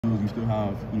you still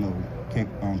have, you know,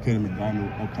 Kaden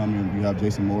McDonald upcoming. You have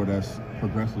Jason Moore that's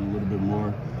progressing a little bit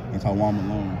more, and Taiwan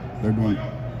Malone. They're doing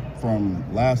from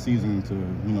last season to,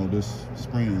 you know, this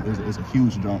spring. It's a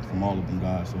huge jump from all of them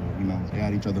guys. So, you know, they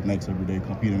had each other next every day,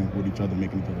 competing with each other,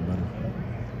 making each other better.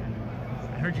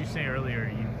 I heard you say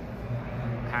earlier you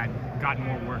had gotten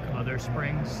more work other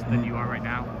springs than you are right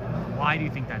now. Why do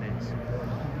you think that is?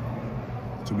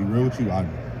 To be real with you, I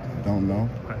don't know.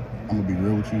 Okay. I'm gonna be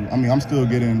real with you. I mean, I'm still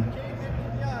getting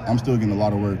a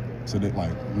lot of work today,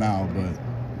 like now, but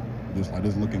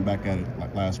just looking back at it,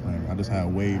 like last spring, I just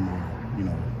had way more, you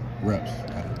know, reps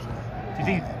at it. So.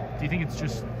 Do you think it's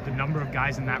just the number of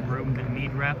guys in that room that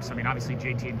need reps? I mean, obviously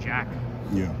JT and Jack.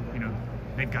 Yeah. You know,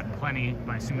 they've gotten plenty,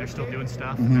 but I assume they're still doing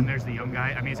stuff. And then there's the young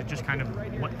guy. I mean, is it just kind of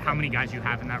how many guys you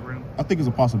have in that room? I think it's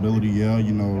a possibility, yeah.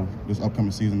 You know, this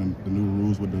upcoming season, the new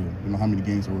rules with the, you know, how many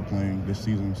games that we're playing this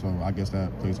season. So I guess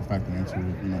that plays a factor into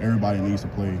it. You know, everybody needs to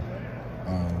play.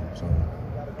 So,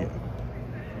 yeah.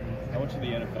 How much of the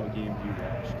NFL game do you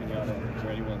watch? Kenyatta, is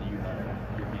there anyone that you know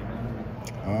your game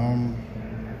on?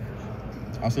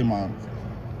 I'll say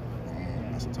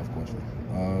that's a tough question.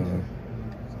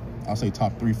 I'll say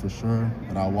top 3 for sure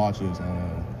that I watch is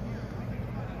a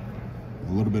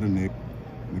little bit of Nick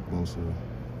Bosa.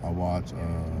 I watch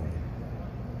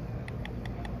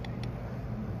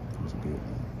who's a good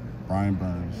one? Brian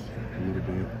Burns a little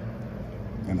bit,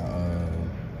 and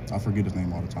I forget his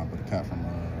name all the time, but the cat from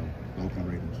the Oakland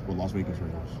Raiders, well, Las Vegas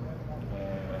Raiders.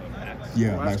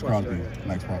 Yeah, Max Crosby.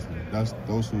 That's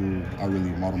those who I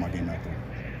really model my game after.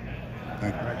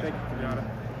 Thank you. All right, thank you, Kenyatta.